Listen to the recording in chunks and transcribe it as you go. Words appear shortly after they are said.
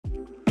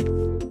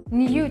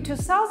New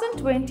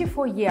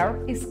 2024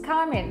 year is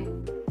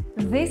coming.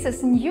 This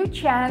is a new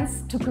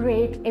chance to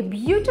create a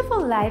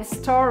beautiful life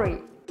story.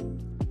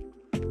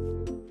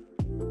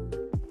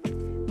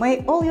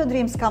 May all your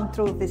dreams come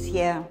true this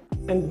year.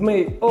 And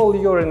may all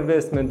your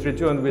investment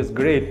return with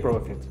great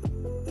profit.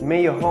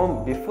 May your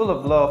home be full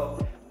of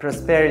love,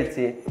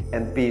 prosperity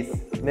and peace.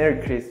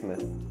 Merry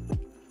Christmas.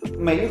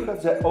 May you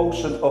have the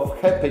ocean of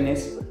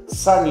happiness,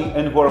 sunny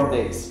and warm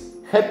days.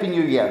 Happy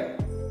New Year!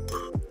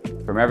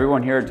 From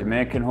everyone here at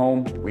Dominican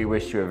Home, we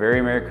wish you a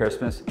very Merry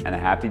Christmas and a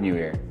Happy New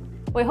Year.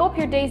 We hope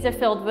your days are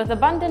filled with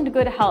abundant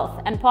good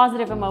health and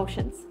positive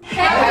emotions.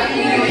 Happy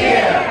New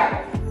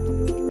Year!